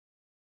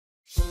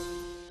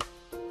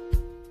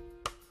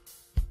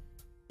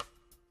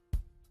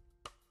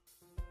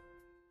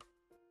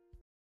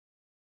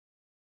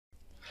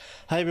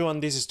Hi everyone,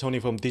 this is Tony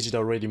from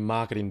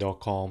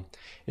digitalradiomarketing.com.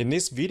 In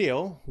this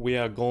video, we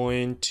are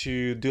going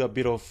to do a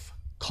bit of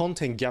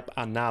content gap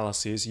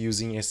analysis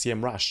using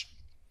SEMrush.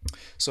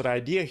 So the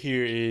idea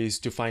here is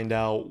to find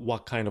out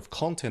what kind of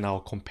content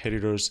our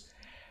competitors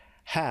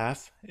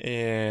have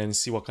and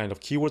see what kind of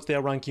keywords they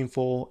are ranking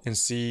for and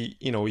see,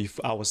 if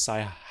our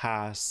site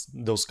has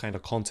those kind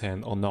of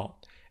content or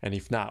not. And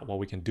if not, what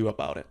we can do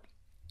about it.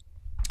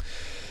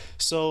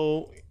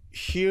 So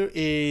here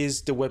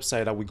is the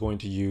website that we're going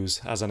to use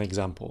as an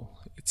example.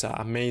 It's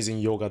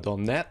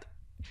amazingyoga.net.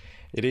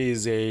 It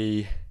is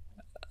a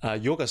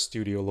yoga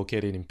studio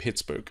located in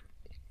Pittsburgh.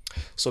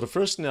 So the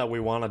first thing that we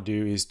want to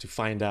do is to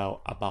find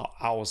out about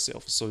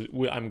ourselves. So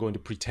I'm going to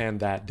pretend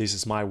that this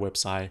is my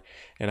website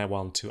and I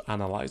want to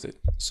analyze it.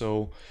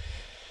 So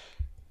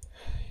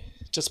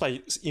just by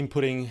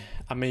inputting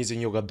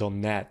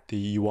amazingyoga.net,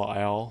 the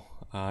URL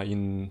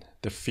in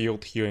the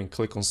field here, and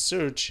click on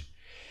search,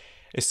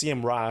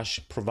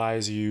 SEMrush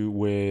provides you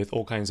with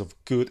all kinds of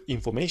good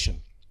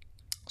information.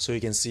 So you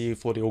can see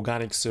for the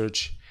organic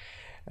search,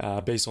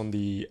 based on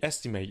the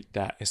estimate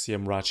that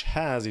SEMrush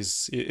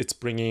has, it's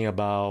bringing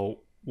about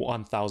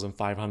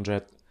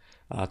 1,500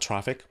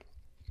 traffic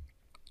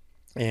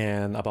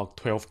and about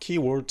 12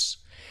 keywords.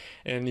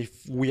 And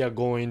if we are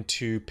going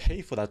to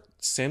pay for that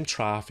same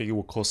traffic, it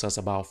will cost us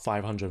about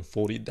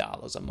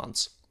 $540 a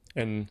month.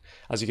 And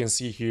as you can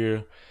see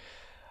here,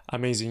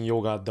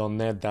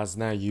 amazingyoga.net does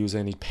not use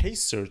any paid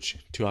search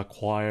to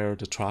acquire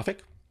the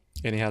traffic,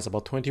 and it has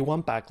about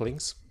 21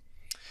 backlinks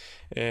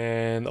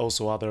and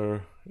also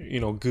other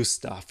good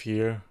stuff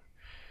here.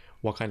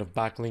 What kind of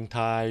backlink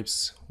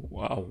types,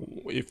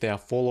 if they are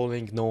follow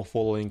link, no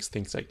follow links,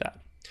 things like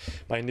that.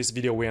 But in this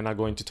video, we are not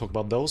going to talk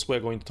about those.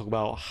 We're going to talk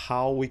about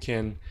how we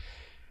can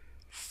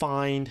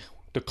find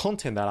the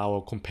content that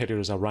our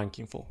competitors are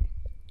ranking for.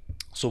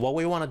 So what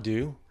we want to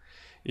do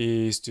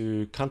is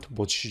to come to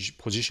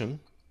position.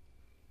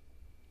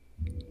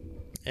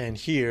 And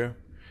here,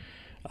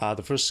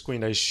 the first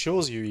screen that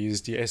shows you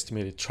is the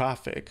estimated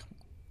traffic.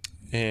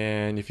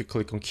 And if you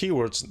click on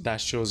keywords,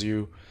 that shows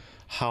you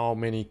how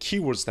many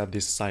keywords that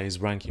this site is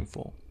ranking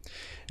for.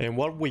 And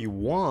what we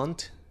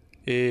want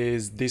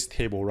is this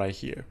table right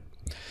here.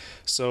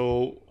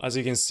 So as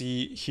you can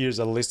see, here's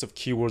a list of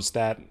keywords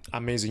that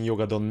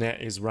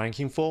amazingyoga.net is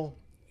ranking for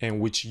and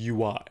which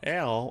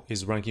URL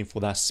is ranking for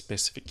that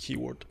specific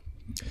keyword.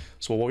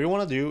 So what we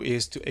want to do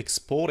is to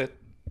export it.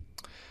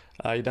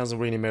 It doesn't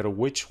really matter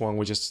which one,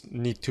 we just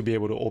need to be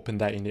able to open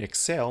that in the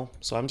Excel.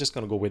 So I'm just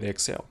going to go with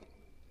Excel.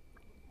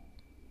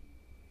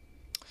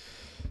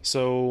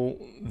 So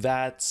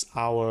that's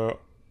our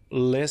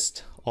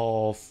list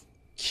of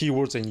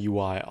keywords and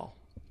URL.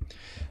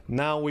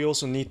 Now we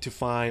also need to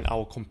find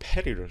our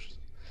competitors.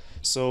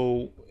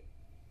 So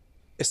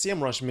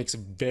SEMrush makes it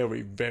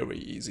very, very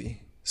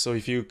easy. So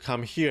if you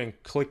come here and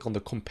click on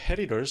the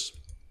competitors,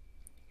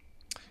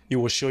 it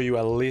will show you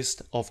a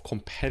list of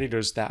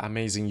competitors that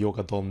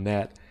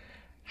amazingyoga.net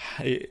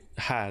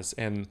has.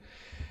 And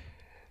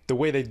the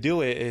way they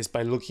do it is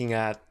by looking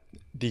at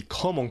the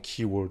common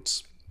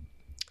keywords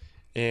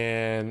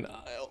and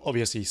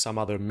obviously some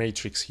other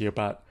matrix here,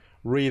 but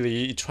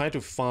really try to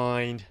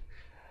find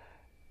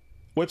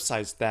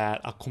websites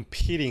that are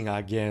competing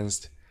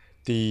against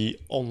the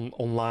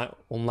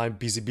online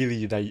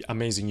visibility that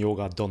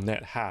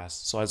amazingyoga.net has.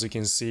 So as you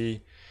can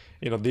see,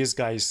 this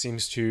guy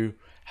seems to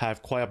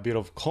have quite a bit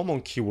of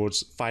common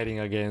keywords fighting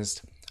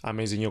against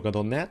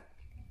amazingyoga.net.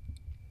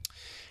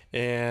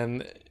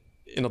 And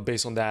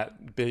based on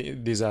that,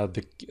 these are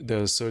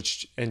the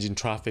search engine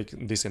traffic,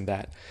 this and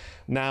that.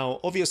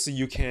 Now, obviously,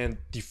 you can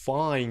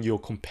define your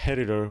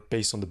competitor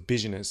based on the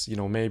business.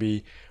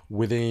 Maybe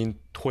within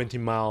 20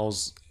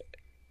 miles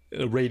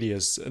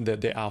radius,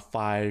 that there are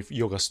 5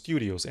 yoga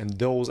studios, and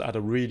those are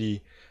the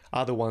really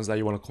other ones that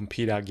you want to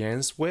compete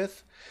against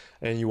with,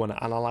 and you want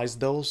to analyze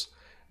those.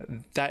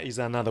 That is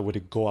another way to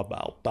go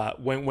about.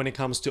 But when it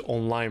comes to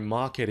online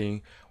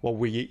marketing, what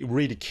we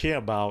really care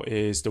about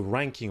is the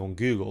ranking on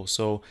Google.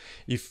 So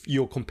if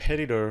your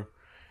competitor,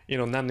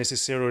 not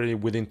necessarily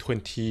within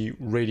 20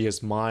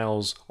 radius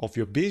miles of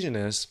your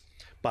business,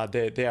 but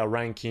they are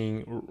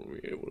ranking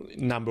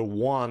number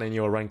 1 and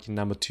you're ranking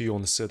number 2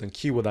 on a certain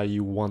keyword that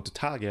you want to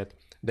target,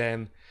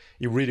 then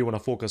you really want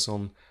to focus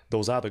on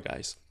those other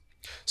guys.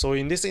 So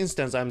in this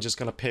instance, I'm just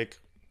going to pick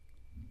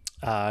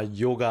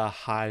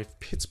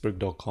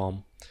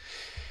yoga-pittsburgh.com.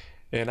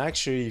 And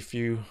actually,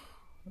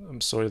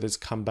 I'm sorry, let's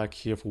come back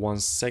here for 1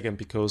 second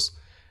because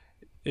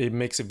it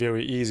makes it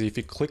very easy. If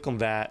you click on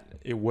that,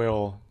 it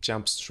will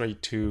jump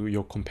straight to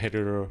your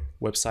competitor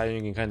website. You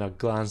can kind of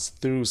glance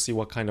through, see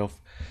what kind of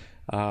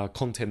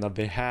content that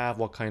they have,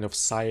 what kind of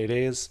site it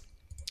is.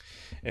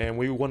 And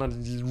we want to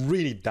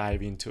really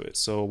dive into it.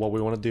 So what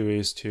we want to do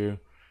is to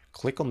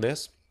click on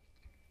this.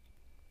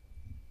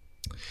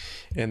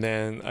 And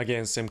then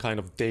again, same kind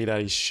of data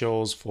it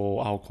shows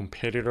for our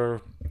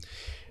competitor.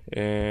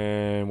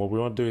 And what we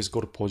want to do is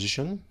go to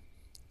position.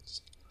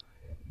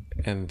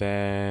 And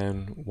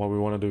then what we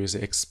want to do is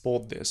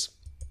export this.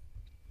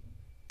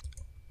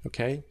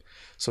 Okay.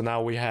 So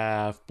now we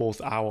have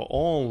both our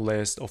own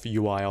list of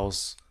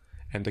URLs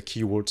and the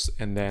keywords,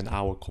 and then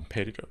our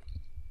competitor.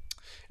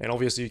 And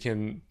obviously you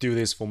can do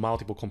this for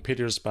multiple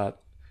competitors,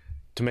 but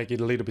to make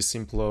it a little bit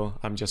simpler,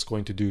 I'm just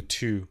going to do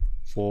 2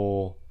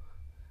 for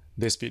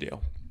this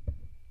video.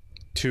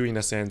 2 in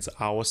a sense,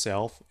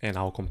 ourselves and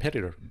our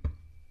competitor.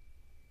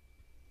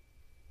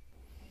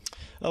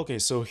 Okay,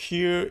 so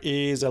here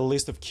is a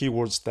list of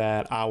keywords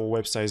that our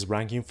website is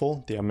ranking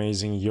for,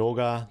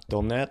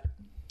 theamazingyoga.net.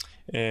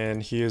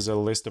 And here's a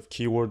list of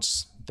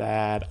keywords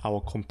that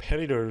our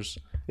competitors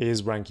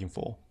is ranking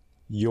for,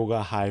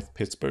 Yoga Hive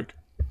Pittsburgh.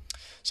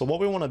 So what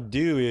we want to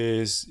do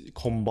is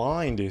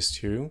combine these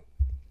two.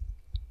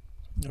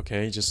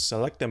 Okay, just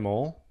select them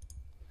all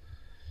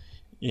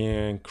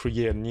and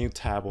create a new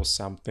tab or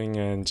something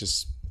and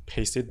just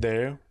paste it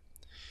there.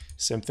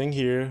 Same thing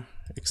here,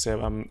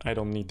 except I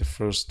don't need the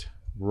first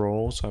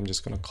row, so I'm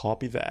just gonna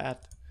copy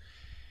that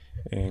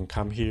and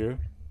come here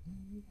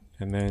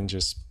and then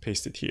just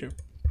paste it here.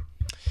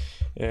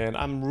 And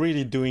I'm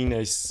really doing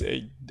a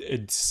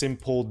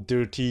simple,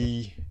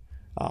 dirty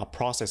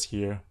process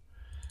here,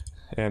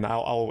 and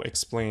I'll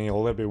explain a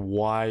little bit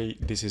why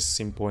this is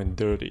simple and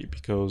dirty,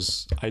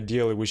 because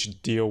ideally we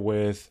should deal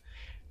with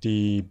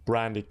the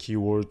branded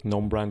keyword,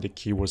 non-branded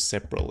keywords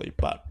separately,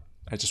 but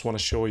I just want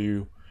to show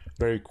you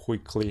very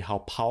quickly how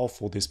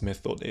powerful this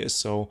method is.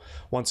 So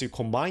once you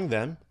combine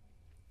them,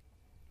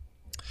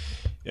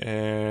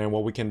 and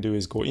what we can do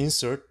is go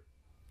insert,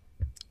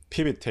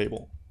 pivot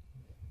table,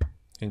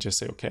 and just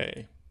say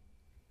okay,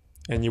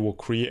 and you will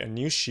create a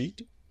new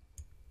sheet.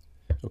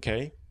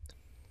 Okay,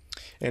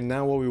 and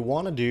now what we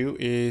want to do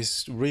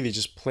is really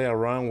just play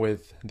around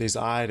with these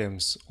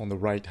items on the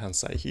right hand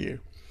side here.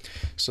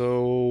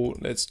 So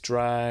let's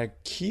drag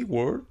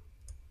keyword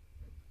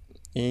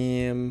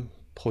and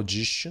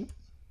position.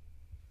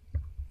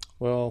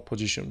 Well,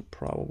 position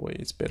probably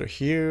is better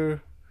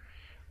here.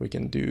 We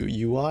can do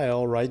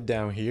URL right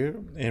down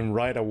here, and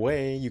right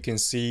away you can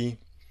see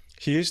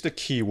here's the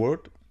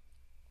keyword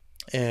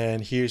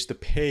and here's the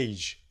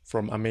page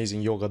from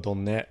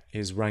amazingyoga.net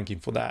is ranking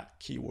for that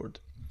keyword.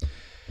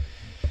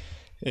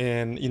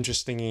 And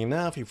interestingly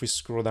enough, if we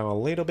scroll down a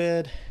little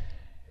bit,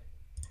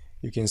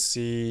 you can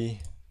see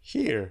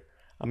here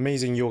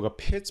Amazing Yoga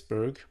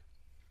Pittsburgh.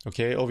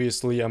 Okay,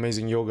 obviously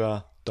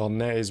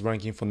amazingyoga.net is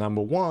ranking for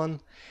 #1.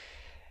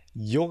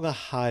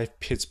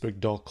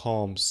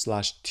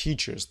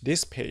 yogahivepittsburgh.com/teachers,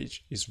 this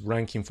page is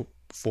ranking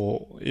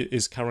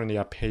is currently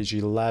at page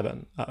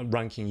 11,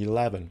 ranking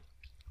 11,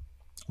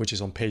 which is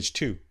on page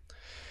 2.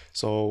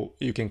 So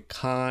you can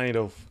kind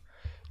of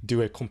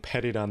do a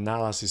competitor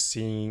analysis,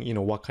 seeing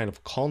what kind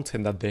of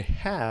content that they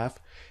have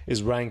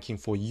is ranking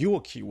for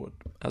your keyword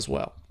as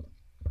well.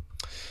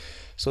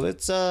 So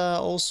let's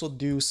also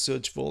do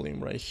search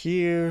volume right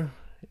here,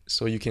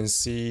 so you can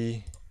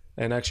see.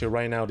 And actually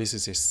right now this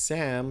is a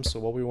SEM, so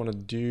what we want to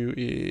do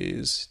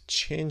is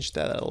change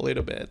that a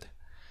little bit,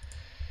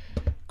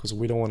 because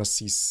we don't want to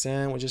see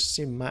SEM, we just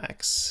see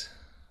max.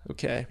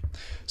 Okay,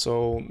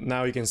 so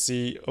now you can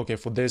see, okay,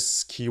 for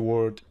this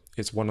keyword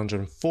it's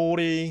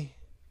 140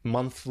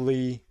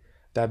 monthly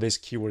that this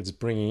keyword is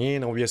bringing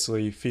in.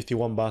 Obviously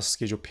 51 bus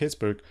schedule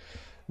Pittsburgh,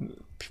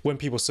 when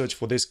people search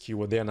for this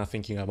keyword, they are not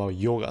thinking about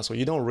yoga, so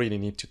you don't really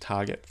need to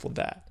target for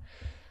that.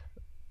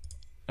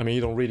 I mean,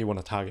 you don't really want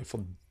to target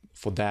for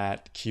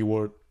that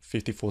keyword.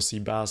 54C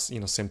bus,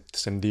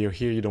 same deal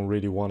here. You don't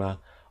really want to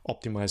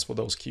optimize for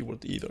those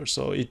keywords either.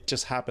 So it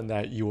just happened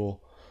that your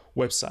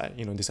website,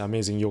 this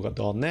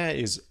amazingyoga.net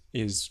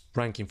is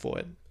ranking for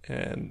it,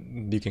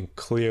 and you can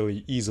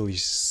easily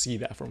see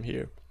that from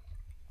here.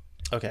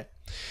 Okay,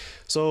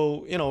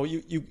 so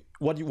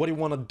what you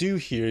want to do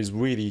here is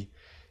really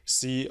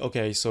see,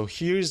 okay, so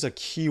here's a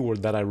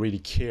keyword that I really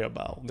care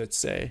about. Let's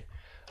say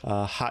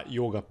hot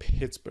yoga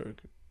Pittsburgh,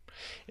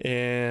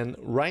 and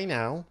right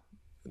now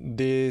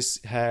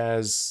this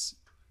has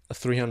a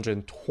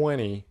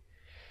 320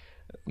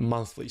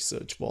 monthly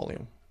search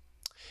volume,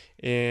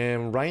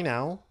 and right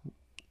now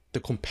the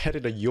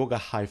competitor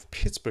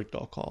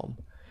yogahivepittsburgh.com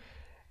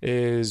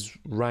is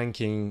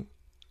ranking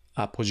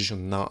at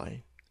position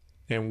 9,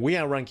 and we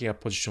are ranking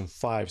at position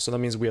 5. So that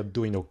means we are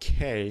doing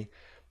okay,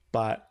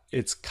 but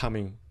it's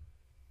coming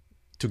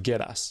to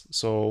get us.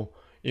 So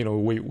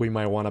we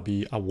might want to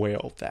be aware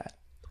of that.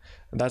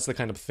 And that's the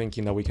kind of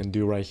thinking that we can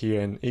do right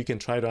here, and you can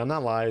try to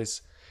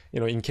analyze,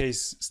 in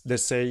case,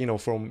 let's say,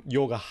 from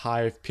Yoga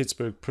Hive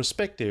Pittsburgh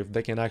perspective,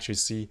 they can actually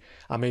see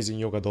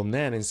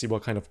amazingyoga.net and see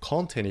what kind of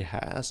content it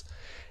has,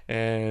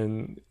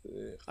 and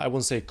I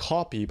wouldn't say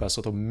copy, but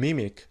sort of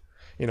mimic.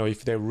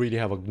 If they really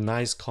have a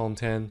nice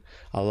content,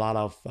 a lot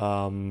of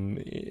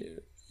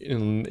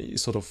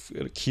sort of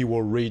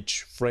keyword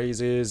rich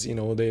phrases,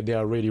 they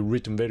are really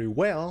written very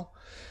well,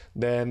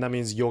 then that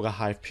means Yoga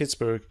Hive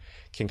Pittsburgh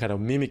can kind of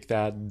mimic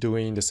that,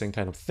 doing the same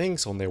kind of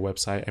things on their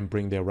website and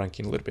bring their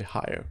ranking a little bit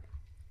higher.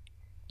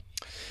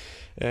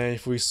 And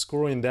if we're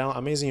scrolling down,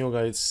 Amazing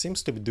Yoga, it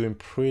seems to be doing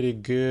pretty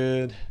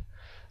good.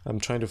 I'm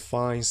trying to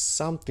find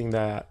something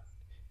that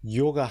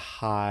Yoga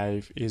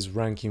Hive is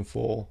ranking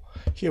for.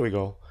 Here we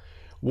go.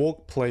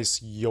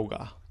 workplace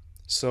yoga.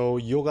 So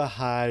Yoga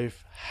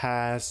Hive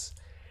has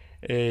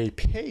a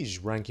page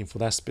ranking for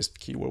that specific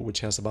keyword, which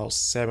has about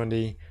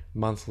 70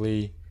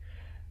 monthly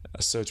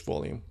search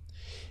volume.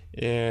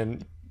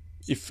 And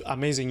if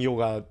Amazing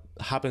Yoga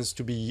happens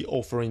to be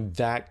offering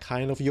that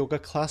kind of yoga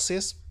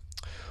classes,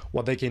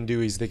 what they can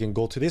do is they can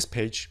go to this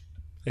page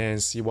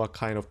and see what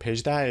kind of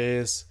page that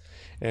is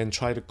and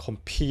try to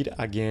compete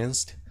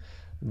against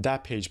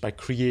that page by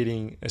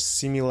creating a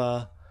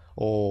similar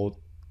or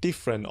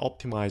different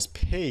optimized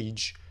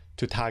page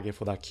to target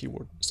for that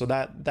keyword. So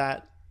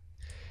that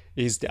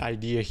is the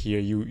idea here.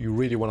 You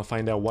really want to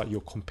find out what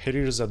your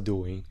competitors are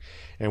doing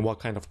and what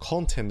kind of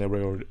content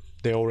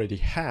they already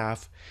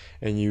have,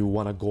 and you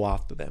want to go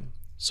after them.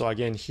 So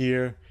again,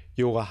 here,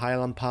 Yoga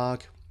Highland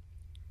Park,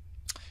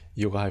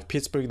 Yoga Hive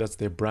Pittsburgh, that's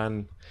their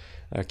brand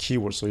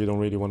keyword, so you don't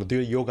really want to do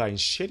it. Yoga in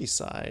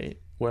Shadyside,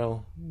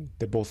 well,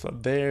 they both are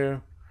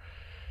there.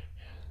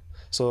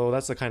 So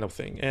that's the kind of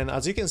thing. And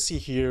as you can see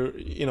here,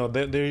 you know,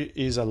 there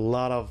is a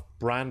lot of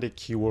branded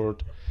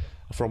keyword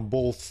from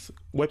both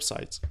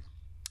websites.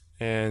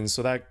 And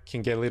so that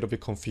can get a little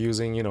bit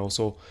confusing, you know.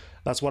 So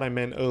that's what I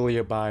meant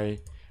earlier by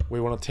we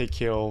want to take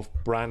care of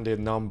branded,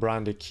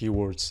 non-branded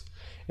keywords.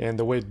 And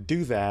the way to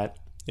do that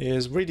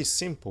is really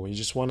simple. You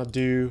just want to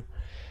do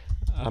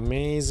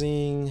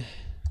Amazing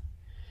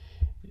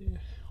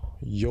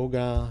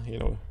Yoga, you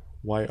know,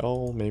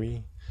 YO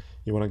maybe.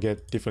 You want to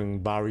get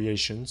different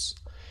variations,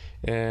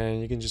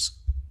 and you can just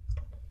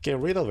get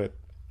rid of it.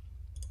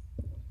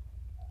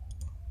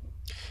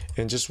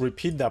 And just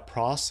repeat that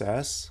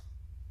process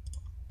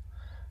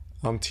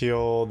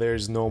until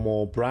there's no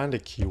more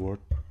branded keyword.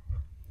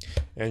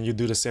 And you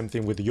do the same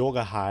thing with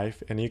Yoga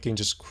Hive, and you can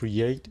just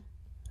create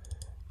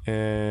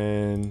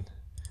and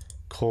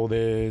call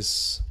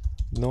this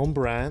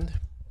non-brand.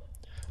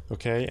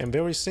 Okay, and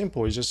very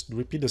simple. You just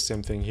repeat the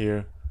same thing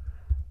here.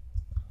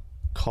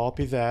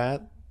 Copy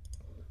that,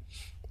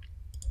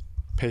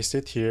 paste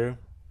it here,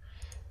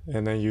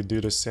 and then you do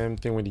the same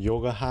thing with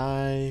Yoga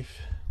Hive,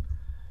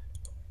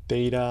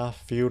 data,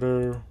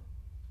 filter,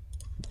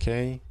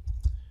 okay.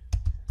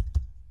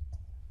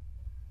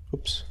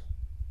 Oops.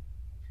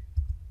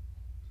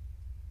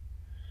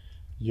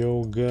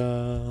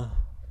 Yoga,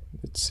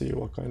 let's see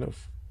what kind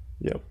of,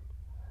 yep.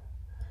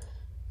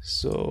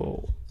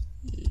 So,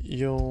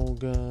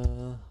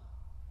 yoga,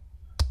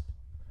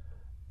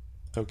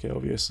 okay,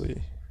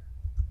 obviously,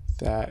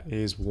 that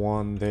is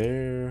one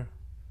there.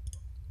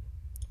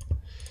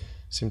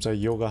 Seems like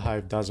Yoga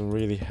Hive doesn't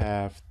really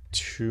have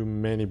too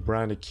many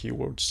branded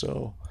keywords,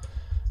 so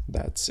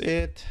that's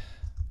it.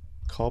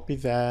 Copy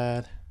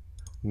that,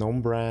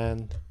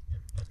 non-brand,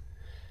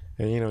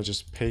 and you know,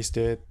 just paste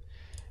it.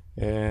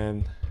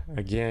 And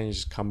again, you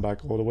just come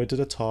back all the way to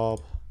the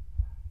top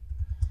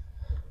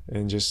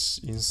and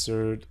just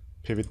insert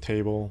pivot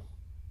table.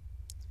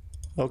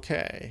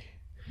 Okay,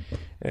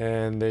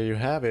 and there you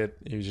have it.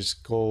 You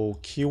just go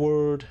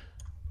keyword,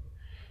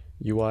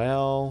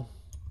 URL,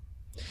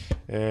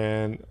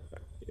 and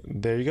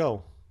there you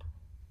go.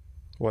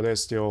 Well,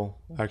 there's still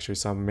actually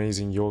some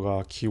amazing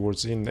yoga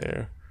keywords in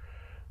there.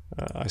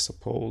 I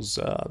suppose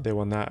they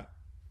were not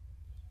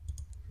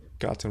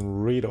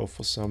gotten rid of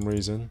for some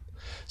reason.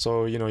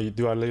 So, you know, you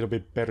do a little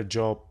bit better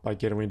job by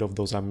getting rid of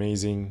those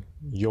amazing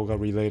yoga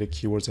related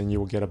keywords, and you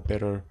will get a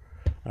better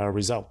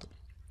result.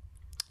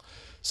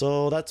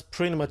 So that's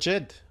pretty much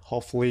it.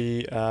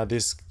 Hopefully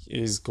this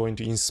is going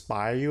to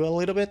inspire you a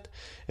little bit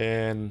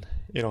and,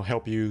 you know,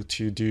 help you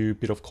to do a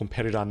bit of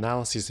competitor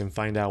analysis and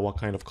find out what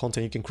kind of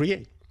content you can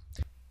create.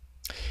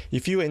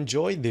 If you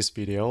enjoyed this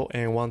video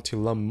and want to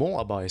learn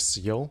more about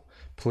SEO,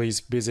 please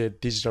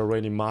visit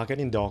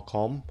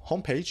digitalradiomarketing.com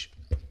homepage.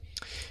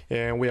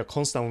 And we are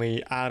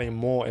constantly adding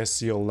more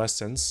SEO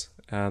lessons,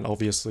 and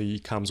obviously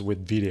it comes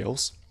with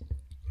videos.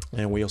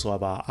 And we also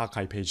have our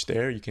archive page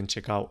there. You can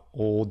check out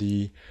all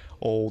the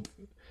older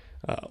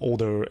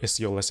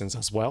SEO lessons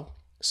as well.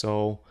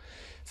 So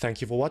thank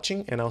you for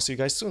watching, and I'll see you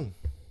guys soon.